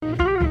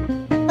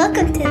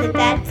Welcome to the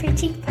Bad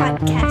Preaching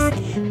Podcast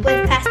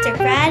with Pastor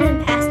Brad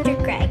and Pastor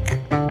Greg.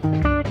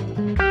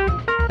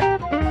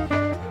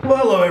 Well,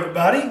 hello,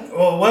 everybody.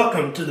 Well,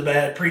 welcome to the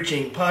Bad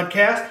Preaching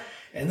Podcast.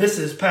 And this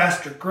is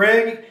Pastor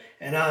Greg,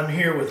 and I'm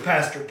here with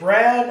Pastor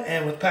Brad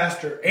and with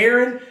Pastor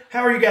Aaron.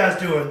 How are you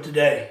guys doing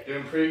today?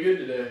 Doing pretty good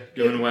today.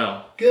 Doing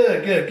well.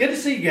 Good. Good to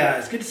see you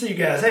guys.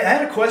 Hey, I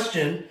had a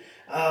question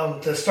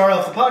to start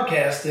off the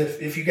podcast,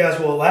 if you guys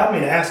will allow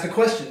me to ask a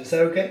question. Is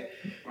that okay?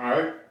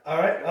 All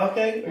right.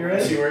 Okay. You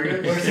ready? See where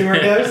it goes. We'll see where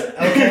it goes?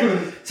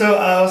 Okay. So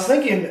I was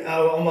thinking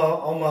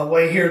on my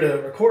way here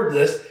to record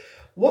this,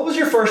 what was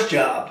your first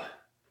job?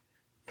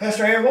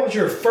 Pastor Aaron, what was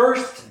your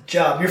first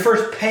job? Your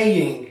first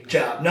paying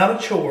job, not a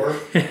chore.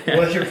 What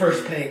was your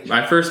first paying job?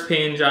 My first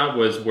paying job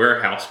was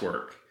warehouse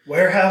work.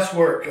 Warehouse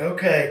work.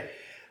 Okay.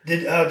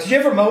 Did you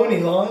ever mow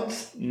any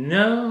lawns?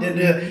 No.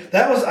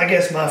 That was, I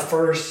guess, my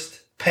first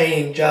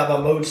paying job.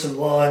 I mowed some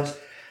lawns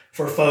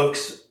for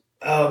folks.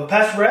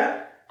 Pastor Brad?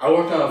 I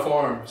worked on a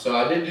farm, so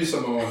I did do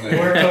some mowing there. You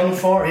worked on the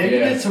farm? Yeah, you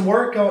Yeah. did some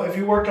work if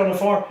you worked on a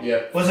farm. Yeah.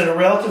 Was it a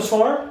relative's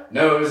farm?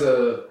 No, it was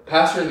a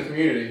pastor in the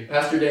community,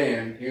 Pastor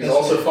Dan. He was Pastor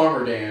also Dan.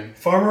 Farmer Dan.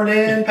 Farmer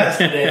Dan,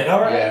 Pastor Dan. All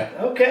right. Yeah.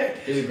 Okay.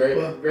 He's a great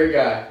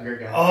guy.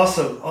 Great guy.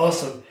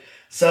 Awesome.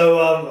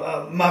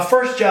 So my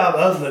first job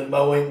other than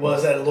mowing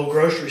was at a little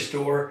grocery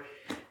store,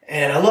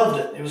 and I loved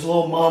it. It was a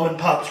little mom and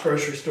pop's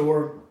grocery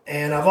store,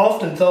 and I've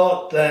often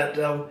thought that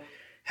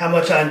how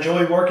much I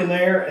enjoyed working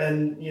there,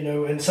 and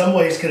in some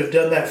ways could have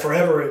done that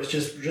forever. It was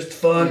just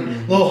fun.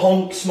 Mm-hmm.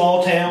 Little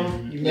small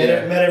town. You met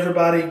Yeah.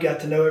 everybody,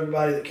 got to know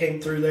everybody that came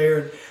through there,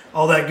 and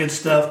all that good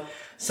stuff.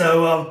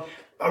 So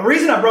a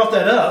reason I brought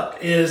that up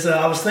is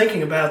I was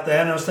thinking about that,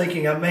 and I was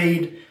thinking I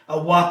made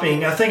a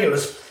whopping, I think it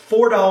was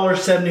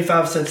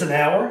 $4.75 an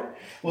hour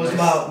was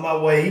Nice. my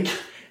wage.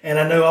 And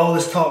I know all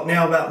this talk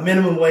now about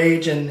minimum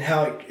wage and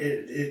how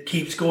it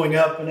keeps going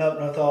up and up.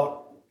 And I thought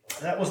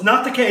that was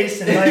not the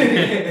case in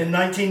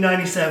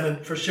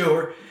 1997 for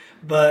sure.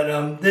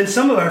 But then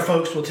some of our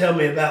folks will tell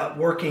me about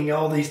working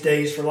all these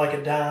days for like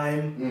a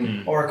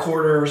dime or a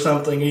quarter or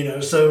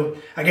something, So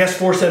I guess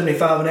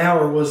 $4.75 an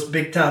hour was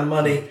big time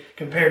money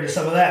compared to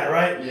some of that,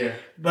 right? Yeah.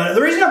 But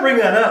the reason I bring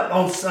that up,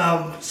 on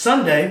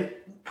Sunday,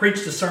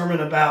 preached a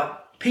sermon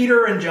about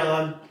Peter and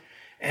John,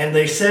 and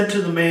they said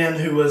to the man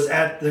who was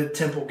at the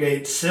temple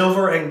gate,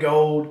 "Silver and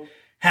gold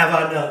have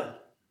I none."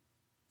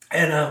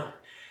 And,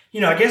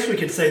 I guess we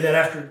could say that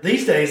after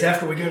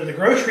we go to the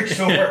grocery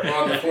store. We're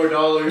on the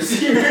 $4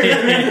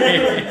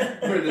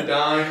 for the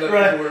dime that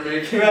Right. people were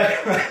making.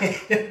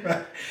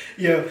 Right.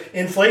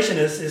 Inflation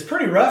is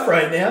pretty rough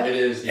right now. It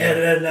is, yeah.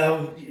 And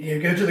then you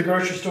go to the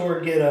grocery store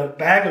and get a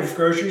bag of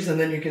groceries, and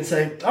then you can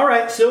say, "All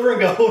right, silver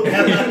and gold."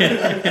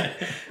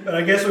 But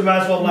I guess we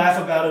might as well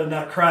laugh about it and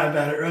not cry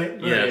about it, right?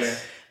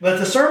 Yes. But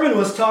the sermon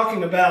was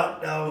talking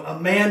about a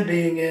man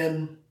being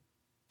in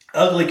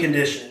ugly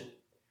condition.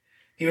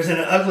 He was in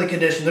an ugly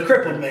condition, the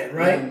crippled man,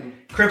 right?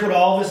 Crippled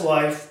all of his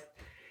life.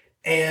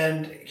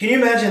 And can you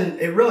imagine,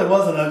 it really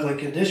was an ugly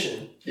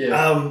condition.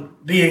 Yeah.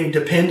 Being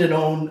dependent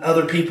on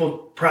other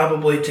people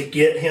probably to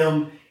get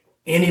him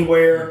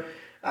anywhere.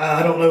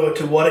 I don't know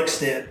to what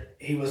extent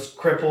he was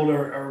crippled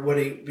or would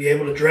he be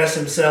able to dress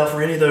himself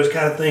or any of those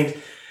kind of things.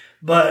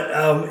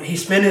 But he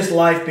spent his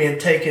life being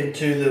taken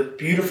to the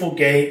beautiful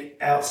gate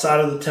outside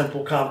of the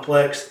temple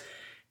complex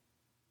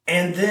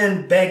and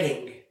then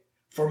begging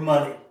for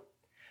money.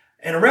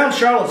 And around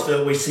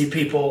Charlottesville, we see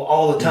people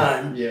all the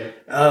time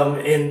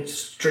in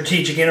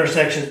strategic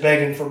intersections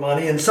begging for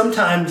money. And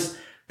sometimes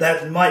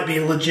that might be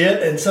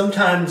legit, and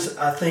sometimes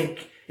I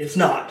think it's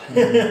not.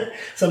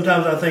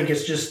 Sometimes I think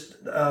it's just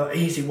an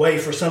easy way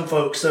for some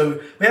folks. So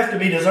we have to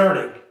be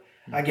discerning,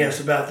 I guess,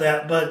 about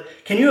that. But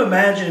can you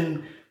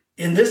imagine,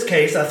 in this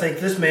case, I think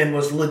this man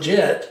was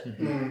legit,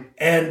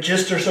 and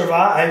just to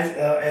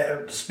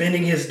survive,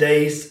 spending his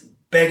days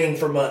begging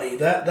for money,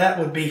 that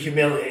would be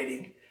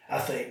humiliating, I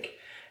think.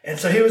 And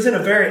so he was in a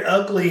very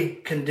ugly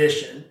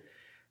condition,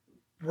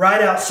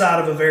 right outside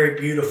of a very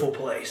beautiful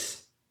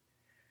place.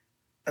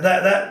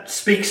 That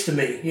speaks to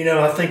me.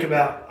 I think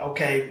about,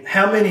 okay,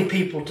 how many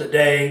people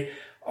today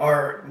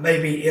are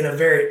maybe in a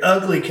very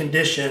ugly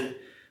condition,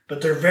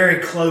 but they're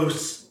very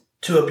close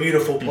to a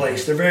beautiful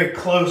place. They're very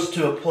close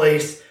to a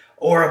place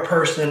or a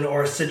person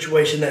or a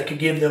situation that could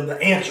give them the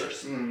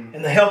answers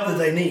and the help that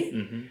they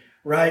need,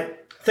 right?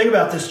 Think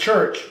about this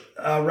church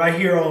right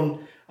here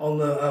on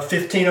the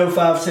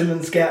 1505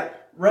 Simmons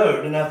Gap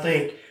Road. And I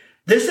think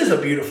this is a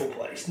beautiful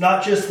place,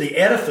 not just the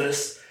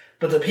edifice,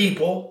 but the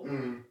people,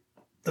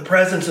 the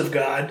presence of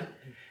God.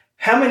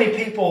 How many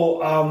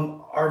people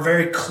are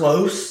very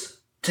close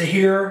to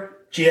here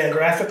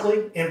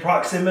geographically in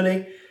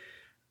proximity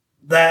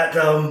that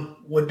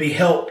would be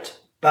helped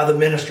by the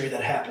ministry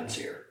that happens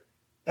here?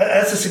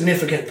 That's a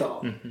significant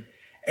thought.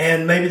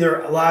 And maybe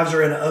their lives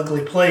are in an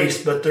ugly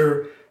place, but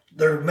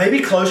they're maybe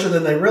closer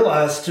than they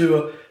realize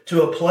to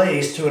a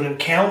place, to an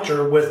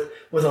encounter with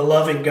a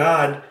loving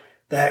God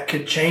that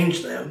could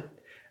change them.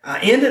 I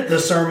ended the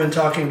sermon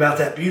talking about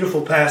that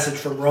beautiful passage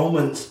from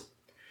Romans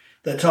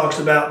that talks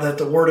about that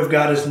the Word of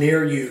God is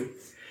near you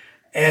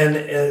And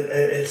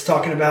it's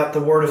talking about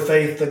the word of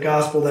faith, the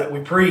gospel that we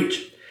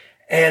preach.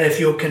 And if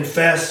you'll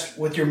confess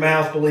with your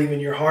mouth, believe in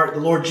your heart, the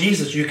Lord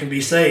Jesus, you can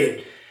be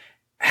saved.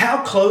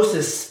 How close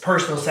is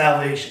personal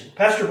salvation?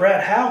 Pastor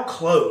Brad, how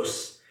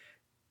close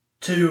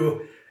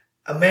to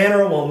a man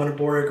or a woman, a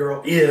boy or a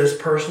girl, is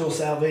personal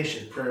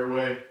salvation? Prayer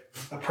away.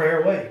 A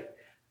prayer away.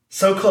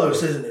 So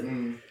close, isn't it?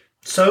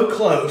 So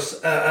close.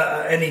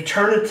 An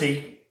eternal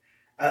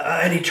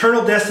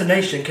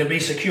destination can be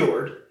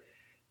secured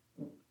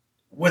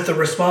with the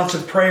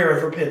responsive prayer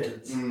of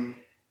repentance.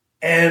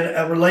 And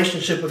a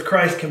relationship with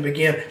Christ can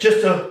begin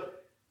just a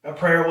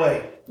prayer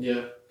away.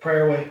 Yeah.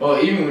 Prayer away.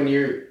 Well, even when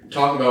you're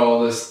talking about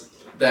all this,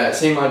 that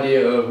same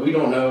idea of we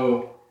don't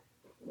know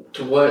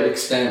to what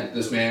extent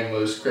this man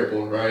was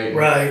crippled, right?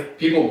 Right.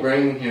 People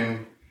bring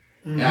him,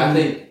 and I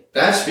think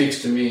that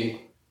speaks to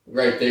me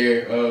right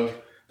there of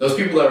those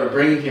people that were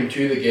bringing him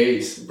to the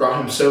gates, brought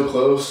him so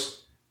close,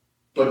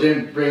 but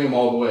didn't bring him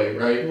all the way,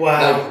 right?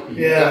 Wow.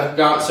 Like,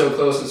 got so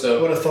close, and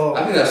so what a thought.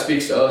 I think that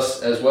speaks to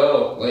us as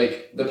well.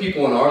 Like the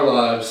people in our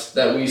lives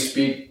that we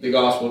speak the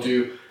gospel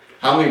to,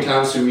 how many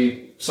times do we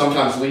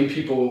sometimes lead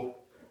people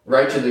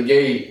right to the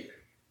gate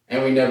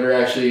and we never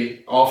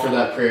actually offer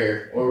that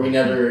prayer, or we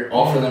never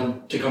offer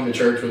them to come to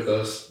church with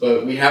us,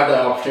 but we have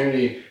that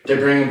opportunity to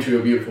bring them to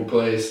a beautiful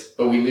place,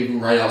 but we leave them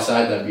right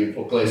outside that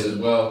beautiful place as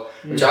well,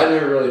 which I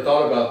never really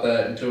thought about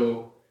that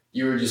until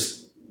you were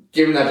just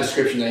giving that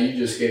description that you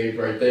just gave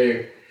right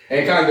there.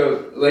 And it kind of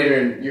goes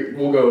later, and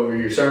we'll go over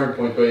your sermon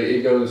point, but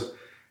it goes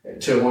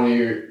to one of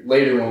your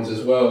later ones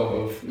as well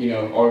of,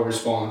 our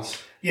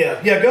response.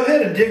 Yeah, go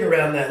ahead and dig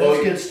around that.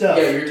 That's good stuff.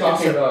 Yeah, you're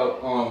talking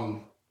about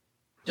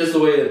just the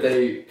way that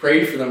they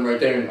prayed for them right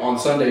there. And on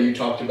Sunday, you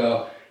talked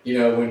about,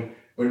 when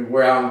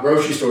we're out in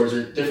grocery stores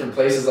or different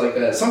places like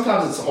that.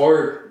 Sometimes it's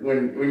hard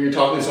when you're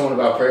talking to someone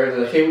about prayer.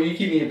 They're like, hey, will you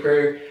keep me in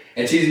prayer?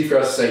 And it's easy for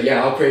us to say,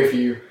 yeah, I'll pray for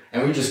you.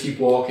 And we just keep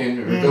walking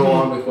or go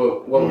on with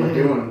what we're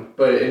doing.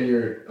 But in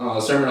your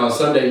sermon on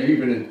Sunday, you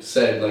even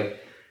said,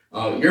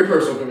 your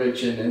personal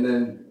conviction. And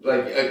then,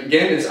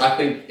 again, I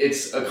think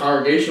it's a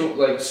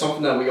congregational,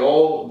 something that we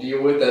all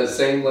deal with at the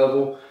same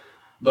level.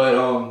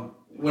 But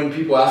when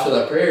people ask for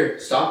that prayer,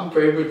 stop and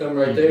pray with them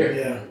right there.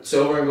 Yeah.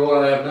 Silver and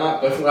gold I have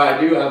not, but what I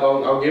do have,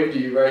 I'll give to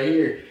you right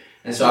here.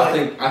 And so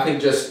right. I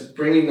think just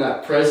bringing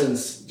that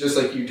presence, just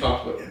like you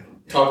talked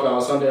about on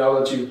Sunday, I'll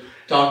let you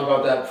talk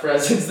about that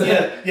presence.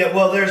 Yeah.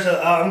 Well, there's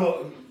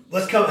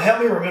help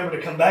me remember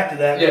to come back to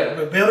that. Yeah.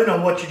 But building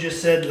on what you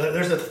just said,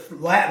 there's a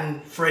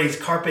Latin phrase,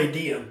 Carpe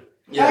Diem.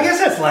 Yeah. I guess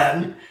that's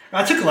Latin.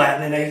 I took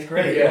Latin in 8th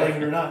grade, Yeah. believe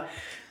it or not.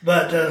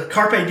 But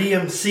Carpe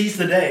Diem, seize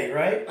the day,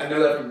 right? I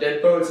know that from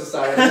Dead Poets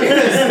Society.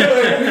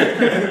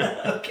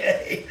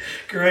 Okay,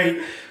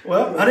 great.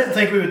 Well, I didn't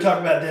think we would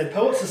talk about Dead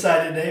Poets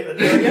Society today, but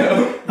there we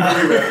go.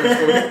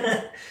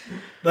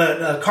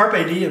 But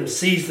Carpe Diem,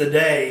 seize the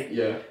day.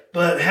 Yeah.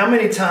 But how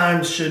many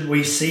times should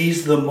we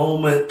seize the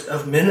moment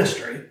of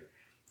ministry?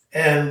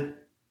 And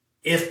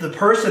if the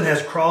person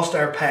has crossed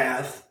our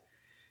path,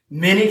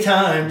 many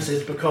times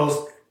it's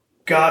because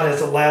God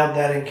has allowed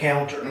that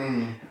encounter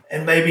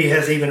and maybe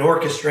has even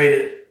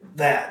orchestrated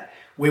that.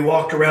 We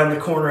walked around the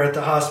corner at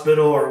the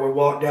hospital, or we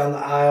walked down the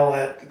aisle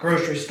at the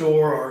grocery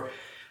store, or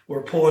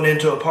we're pulling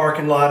into a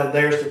parking lot and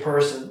there's the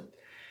person.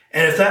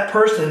 And if that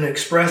person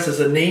expresses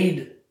a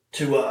need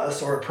to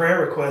us or a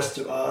prayer request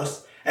to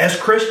us as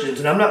Christians,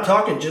 and I'm not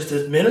talking just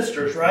as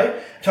ministers, right?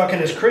 I'm talking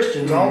as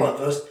Christians, all of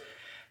us,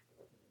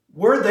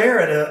 we're there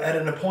at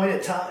an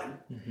appointed time.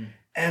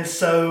 And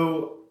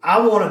so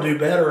I want to do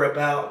better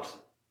about,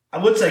 I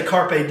would say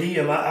Carpe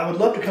Diem. I would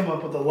love to come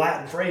up with a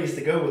Latin phrase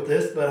to go with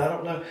this, but I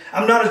don't know.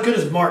 I'm not as good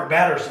as Mark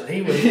Batterson.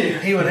 He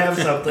would have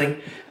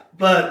something.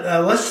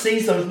 But let's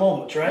seize those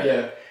moments, right?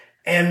 Yeah.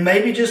 And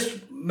maybe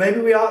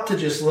we ought to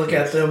just look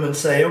at them and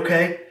say,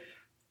 okay,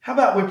 how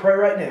about we pray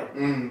right now?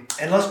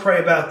 And let's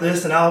pray about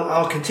this, and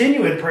I'll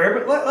continue in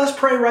prayer, but let's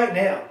pray right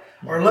now.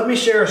 Or let me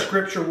share a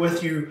scripture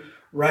with you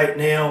right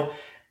now.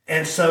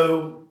 And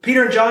so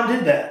Peter and John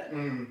did that.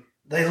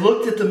 They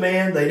looked at the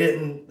man. They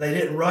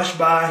didn't rush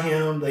by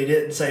him. They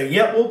didn't say,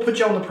 yep, we'll put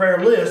you on the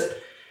prayer list.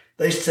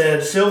 They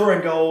said, silver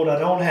and gold I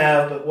don't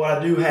have, but what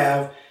I do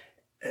have,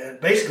 and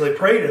basically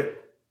prayed a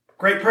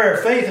great prayer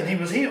of faith, and he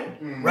was healed.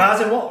 Rise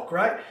and walk,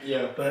 right?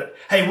 Yeah. But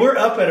hey, we're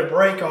up at a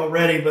break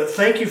already, but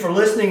thank you for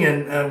listening,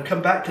 and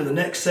come back to the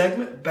next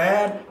segment,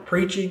 Bad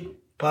Preaching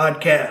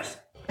Podcast.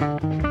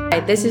 Hi,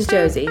 this is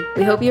Josie.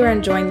 We hope you are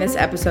enjoying this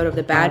episode of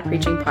the Bad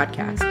Preaching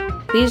Podcast.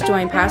 Please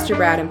join Pastor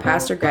Brad and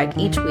Pastor Greg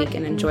each week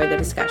and enjoy the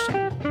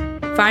discussion.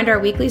 Find our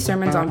weekly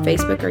sermons on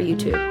Facebook or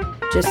YouTube.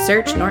 Just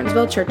search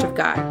Nortonsville Church of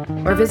God,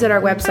 or visit our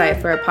website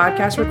for a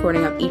podcast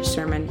recording of each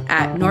sermon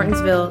at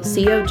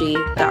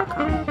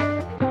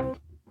nortonsvillecog.com.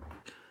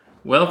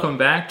 Welcome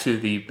back to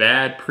the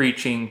Bad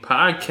Preaching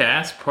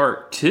Podcast,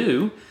 Part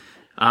 2.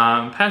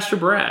 Pastor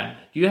Brad,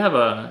 do you have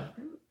an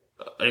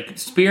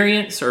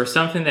experience or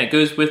something that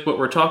goes with what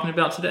we're talking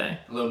about today?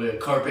 A little bit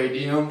of Carpe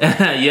Diem.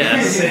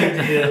 Yes.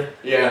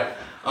 Yeah.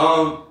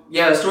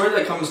 A story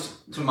that comes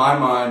to my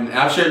mind, and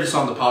I've shared this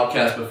on the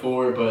podcast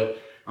before,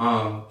 but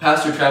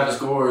Pastor Travis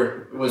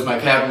Gore was my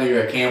cabin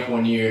leader at camp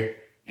one year,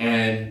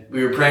 and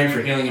we were praying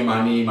for healing in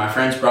my knee. My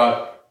friends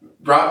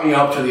brought me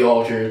up to the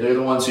altar. They're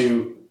the ones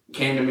who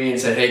came to me and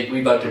said, hey,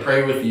 we'd like to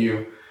pray with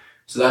you.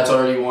 So that's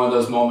already one of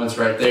those moments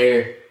right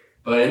there.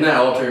 But in that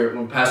altar,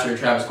 when Pastor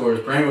Travis Gore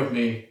was praying with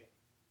me,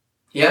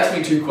 he asked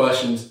me 2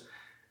 questions.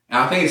 And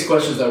I think it's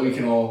questions that we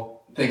can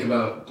all think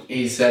about.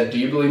 He said, do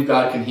you believe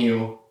God can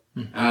heal?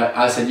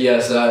 I said,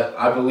 yes,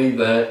 I believe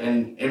that.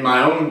 And in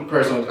my own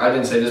personal, I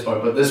didn't say this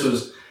part, but this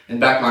was in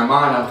the back of my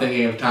mind, I'm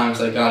thinking of times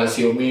that God has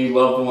healed me,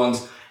 loved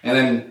ones, and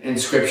then in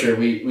Scripture,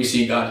 we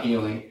see God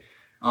healing.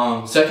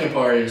 Second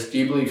part is, do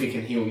you believe He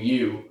can heal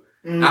you?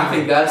 I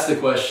think that's the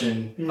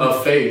question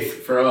of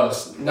faith for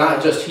us.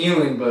 Not just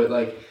healing, but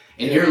like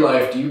in your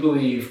life, do you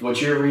believe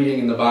what you're reading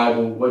in the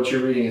Bible, what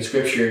you're reading in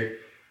Scripture,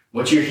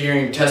 what you're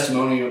hearing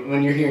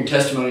when you're hearing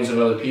testimonies of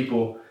other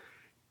people,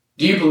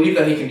 do you believe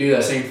that He can do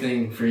that same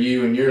thing for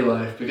you in your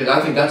life? Because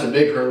I think that's a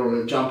big hurdle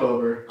to jump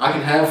over. I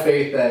can have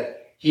faith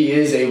that He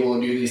is able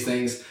to do these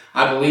things.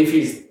 I believe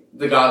He's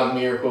the God of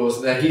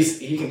miracles, that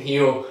He can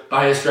heal.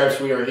 By His stripes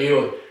we are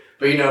healed.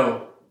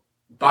 But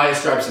by His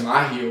stripes am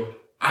I healed?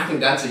 I think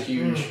that's a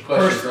huge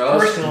question for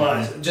us.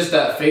 Personalize it. Just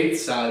that faith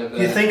side of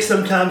that. You think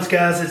sometimes,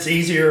 guys, it's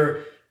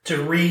easier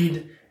to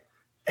read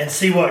and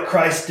see what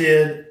Christ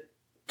did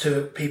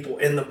to people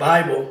in the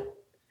Bible,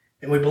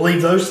 and we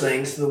believe those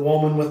things. The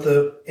woman with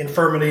the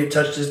infirmity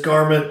touched His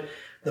garment,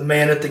 the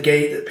man at the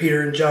gate that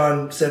Peter and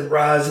John said,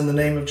 rise in the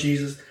name of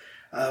Jesus,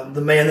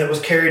 the man that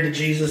was carried to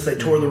Jesus, they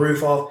tore the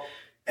roof off.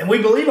 And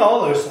we believe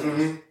all those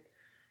things.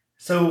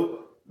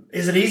 So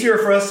is it easier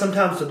for us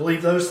sometimes to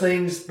believe those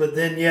things, but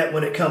then yet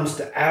when it comes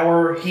to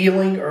our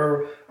healing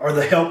or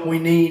the help we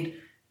need,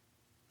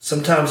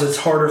 sometimes it's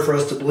harder for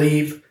us to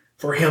believe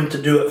for Him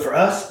to do it for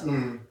us?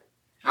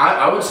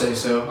 I would say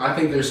so. I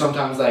think there's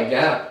sometimes that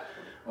gap,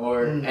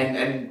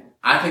 and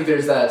I think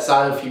there's that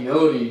side of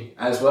humility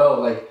as well.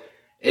 Like,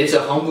 it's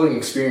a humbling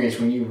experience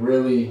when you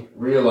really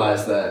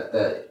realize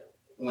that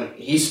when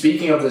He's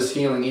speaking of this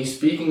healing, He's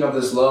speaking of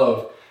this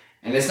love.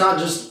 And it's not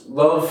just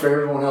love for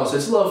everyone else.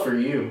 It's love for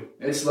you.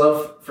 It's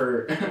love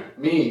for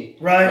me.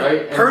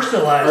 Right?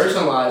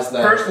 Personalize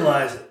that.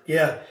 Personalize it.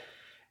 Yeah.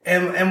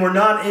 And we're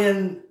not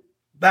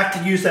back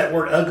to use that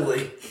word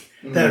ugly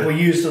that we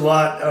used a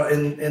lot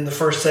in the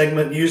first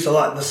segment, used a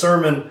lot in the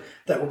sermon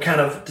that we're kind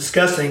of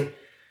discussing.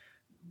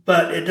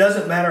 But it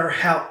doesn't matter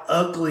how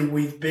ugly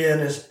we've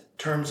been in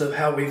terms of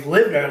how we've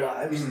lived our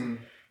lives,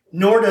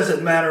 nor does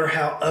it matter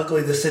how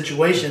ugly the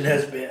situation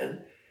has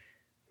been.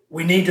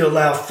 We need to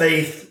allow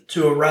faith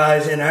to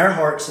arise in our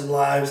hearts and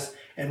lives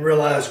and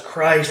realize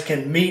Christ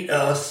can meet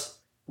us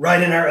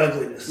right in our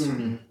ugliness,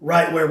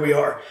 right where we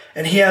are.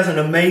 And He has an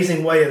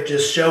amazing way of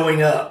just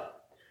showing up,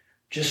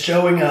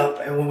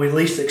 and when we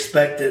least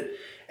expect it.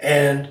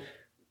 And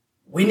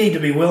we need to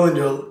be willing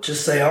to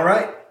just say, all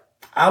right,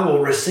 I will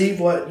receive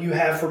what you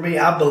have for me.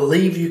 I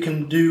believe you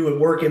can do and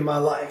work in my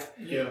life.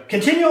 Yeah.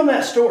 Continue on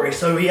that story.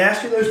 So He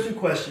asked you those 2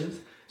 questions.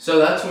 So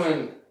that's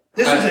when...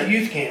 This was at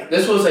youth camp.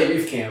 This was at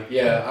youth camp,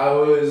 yeah.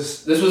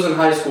 This was in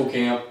high school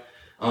camp.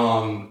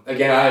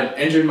 Again, I had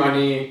injured my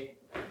knee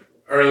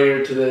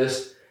earlier to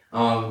this.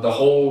 The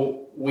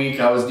whole week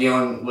I was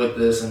dealing with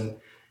this, and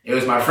it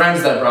was my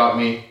friends that brought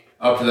me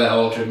up to that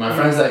altar. My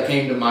friends that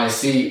came to my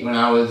seat when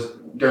I was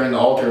during the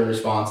altar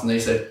response, and they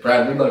said,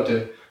 Brad, we'd like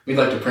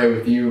to pray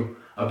with you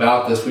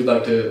about this. We'd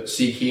like to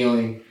seek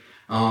healing.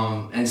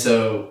 And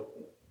so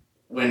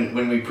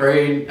when we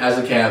prayed as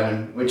a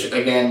cabin, which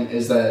again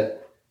is that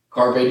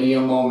Carpe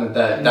Diem moment,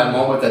 that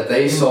moment that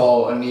they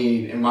saw a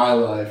need in my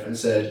life and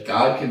said,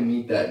 God can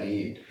meet that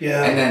need.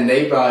 Yeah. And then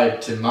they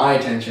brought to my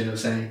attention of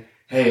saying,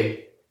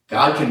 hey,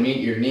 God can meet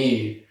your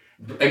need.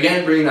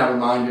 Again, bringing that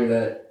reminder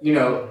that,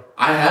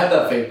 I had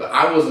that faith, but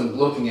I wasn't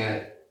looking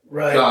at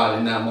God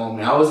in that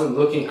moment. I was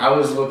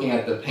looking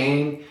at the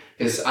pain,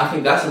 because I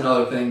think that's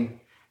another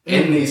thing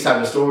in these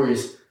type of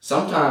stories.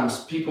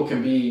 Sometimes people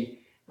can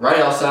be right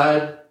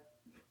outside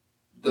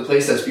the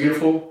place that's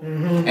beautiful,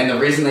 and the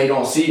reason they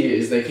don't see it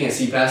is they can't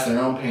see past their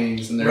own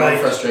pains and their own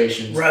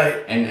frustrations,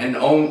 and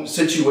own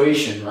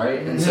situation,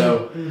 right? And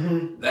so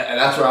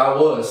that's where I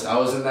was. I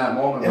was in that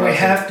moment. And we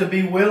have to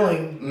be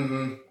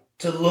willing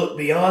to look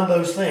beyond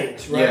those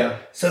things, right? Yeah.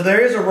 So there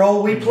is a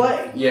role we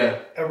play. Yeah.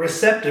 A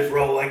receptive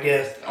role, I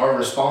guess. Our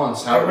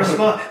response.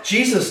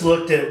 Jesus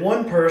looked at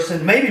one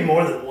person, maybe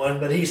more than one,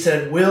 but He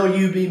said, will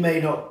you be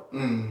made whole?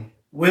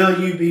 Will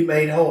you be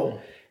made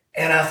whole?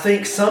 And I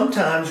think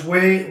sometimes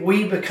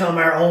we become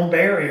our own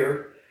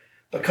barrier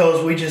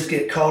because we just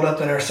get caught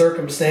up in our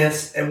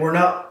circumstance, and we're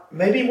not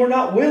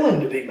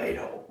willing to be made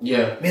whole.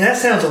 Yeah. I mean, that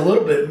sounds a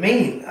little bit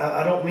mean.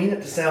 I don't mean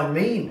it to sound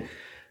mean,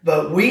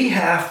 but we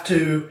have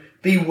to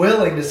be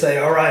willing to say,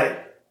 all right,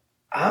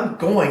 I'm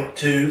going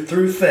to,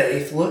 through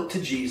faith, look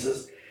to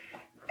Jesus,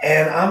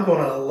 and I'm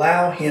going to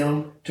allow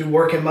Him to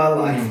work in my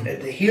life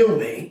and to heal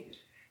me.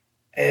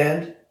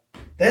 And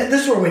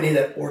This is where we need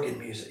that organ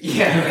music.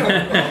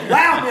 Yeah.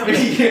 Wow.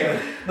 Yeah.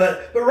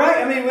 But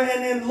right, I mean,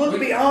 and look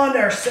beyond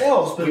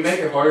ourselves. But we make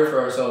it harder for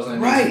ourselves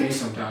than it needs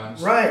to be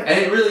sometimes. Right. And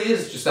it really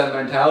is just that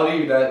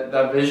mentality,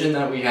 that vision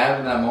that we have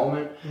in that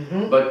moment.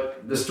 Mm-hmm.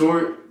 But this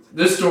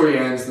story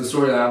ends, the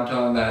story that I'm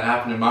telling that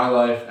happened in my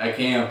life at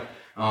camp,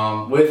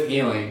 with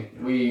healing.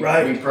 We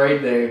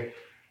prayed there,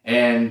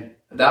 and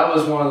that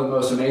was one of the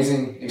most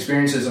amazing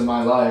experiences of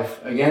my life.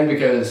 Again,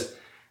 because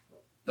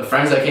the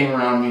friends that came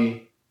around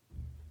me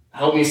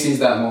helped me seize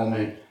that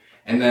moment,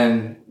 and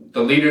then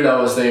the leader that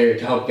was there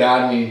to help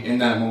guide me in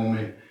that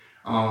moment.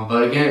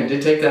 But again, it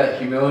did take that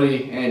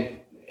humility, and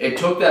it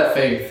took that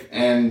faith.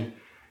 And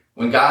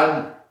when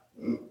God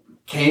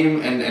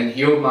came and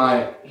healed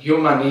my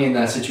knee in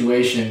that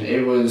situation,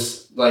 it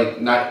was like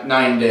night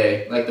and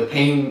day. Like the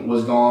pain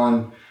was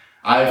gone.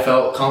 I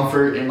felt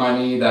comfort in my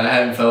knee that I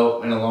hadn't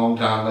felt in a long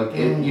time. Like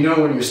you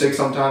know when you're sick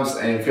sometimes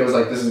and it feels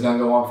like this is gonna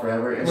go on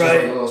forever. It's just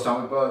like a little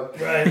stomach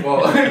bug. Right.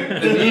 Well,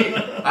 the knee,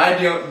 I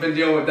had been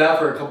dealing with that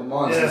for a couple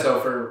months, and so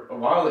for a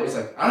while it's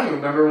like I don't even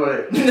remember what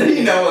it.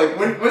 Like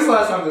when's the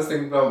last time this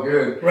thing felt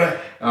good? Right.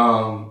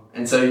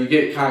 And so you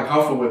get kind of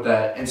comfortable with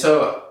that, and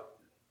so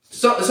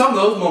some of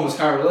those moments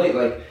kind of relate.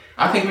 Like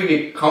I think we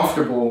get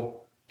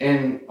comfortable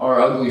in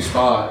our ugly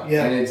spot,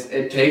 and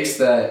it takes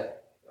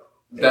that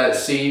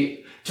seat.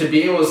 To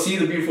be able to see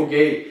the beautiful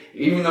gate,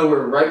 even though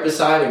we're right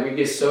beside it, we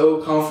get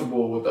so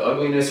comfortable with the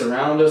ugliness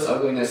around us,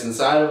 ugliness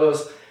inside of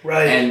us.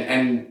 Right.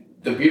 And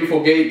the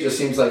beautiful gate just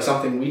seems like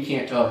something we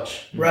can't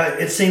touch. Right.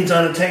 It seems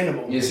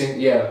unattainable.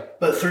 Yeah.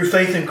 But through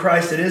faith in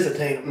Christ, it is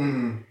attainable.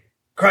 Mm-hmm.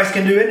 Christ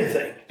can do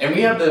anything. And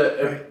we have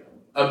the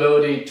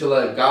ability to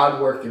let God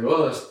work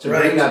through us to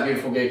bring that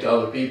beautiful gate to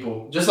other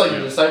people. Just like the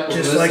disciples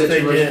in this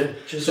situation. They did.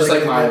 Just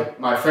like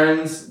my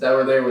friends that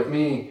were there with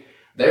me,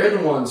 they're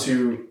the ones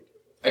who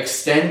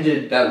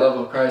extended that love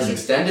of Christ,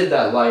 extended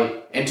that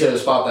light into a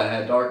spot that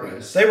had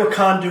darkness. They were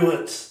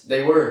conduits.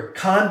 They were.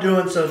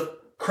 Conduits of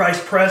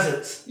Christ's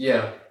presence.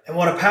 Yeah. And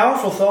what a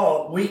powerful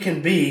thought. We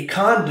can be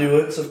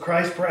conduits of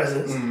Christ's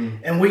presence,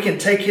 and we can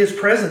take His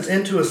presence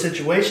into a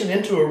situation,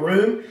 into a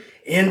room,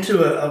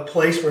 into a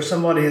place where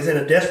somebody is in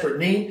a desperate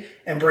need,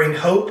 and bring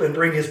hope and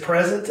bring His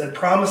presence and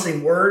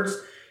promising words.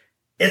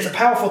 It's a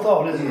powerful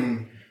thought, isn't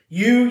it?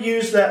 You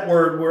use that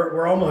word.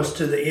 We're almost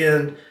to the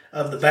end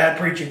of the Bad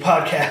Preaching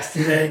podcast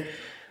today.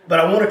 But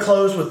I want to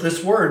close with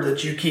this word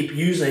that you keep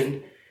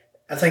using.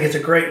 I think it's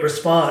a great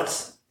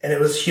response, and it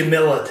was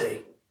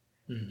humility.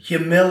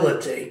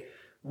 Humility.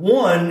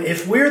 One,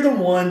 if we're the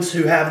ones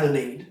who have the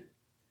need,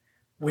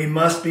 we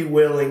must be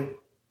willing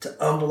to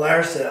humble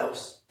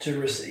ourselves to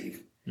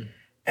receive.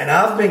 And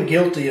I've been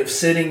guilty of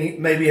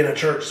sitting maybe in a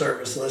church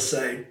service, let's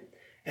say,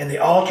 and the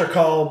altar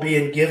call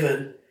being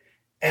given,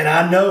 and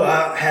I know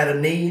I had a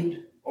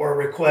need or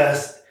a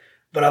request,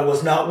 but I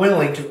was not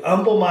willing to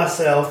humble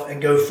myself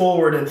and go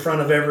forward in front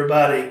of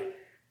everybody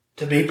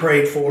to be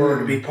prayed for or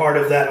to be part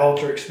of that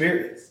altar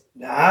experience.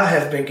 Now, I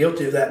have been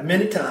guilty of that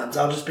many times.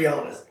 I'll just be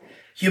honest.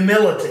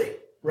 Humility,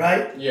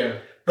 right? Yeah.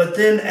 But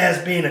then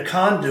as being a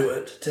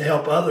conduit to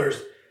help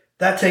others,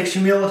 that takes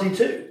humility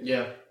too.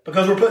 Yeah.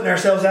 Because we're putting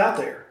ourselves out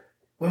there.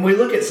 When we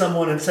look at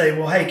someone and say,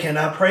 well, hey, can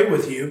I pray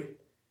with you?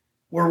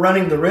 We're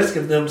running the risk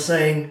of them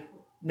saying,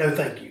 no,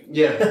 thank you.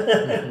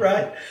 Yeah.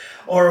 Right?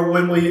 Or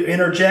when we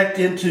interject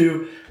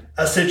into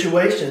a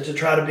situation to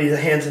try to be the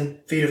hands and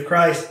feet of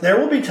Christ, there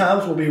will be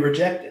times we'll be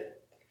rejected.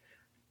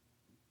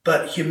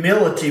 But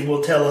humility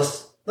will tell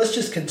us, let's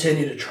just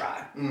continue to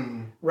try.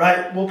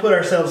 Right? We'll put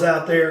ourselves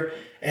out there,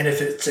 and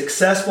if it's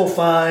successful,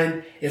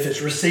 fine. If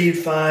it's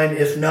received, fine.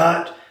 If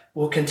not,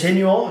 we'll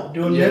continue on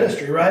doing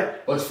ministry,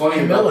 right? What's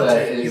funny about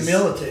that is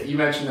you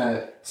mentioned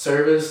that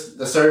service,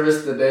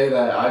 the day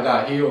that I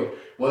got healed,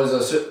 was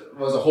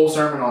a whole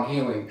sermon on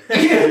healing.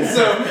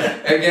 So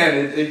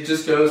again, it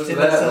just goes to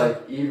that.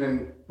 Like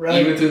even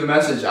through the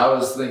message, I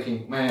was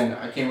thinking, man,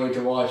 I can't wait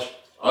to watch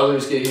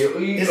others get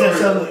healed. Is that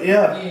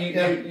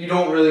something? You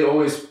don't really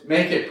always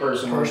make it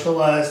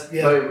personalized.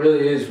 Yeah. But it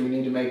really is. We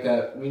need to make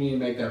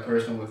that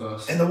personal with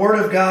us. And the Word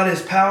of God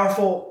is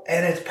powerful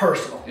and it's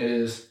personal. It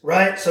is.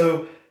 Right?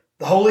 So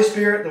the Holy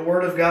Spirit, the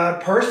Word of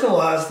God,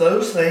 personalize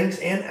those things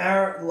in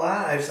our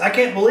lives. I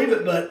can't believe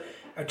it, but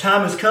our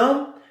time has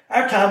come.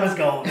 Our time is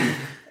gone.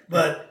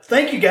 But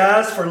thank you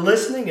guys for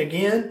listening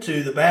again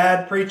to the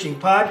Bad Preaching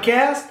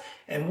Podcast,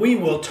 and we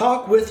will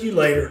talk with you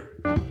later.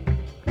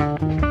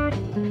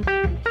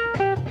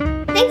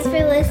 Thanks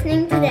for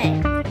listening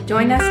today.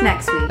 Join us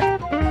next week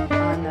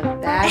on the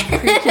Bad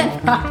Preaching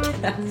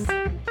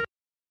Podcast.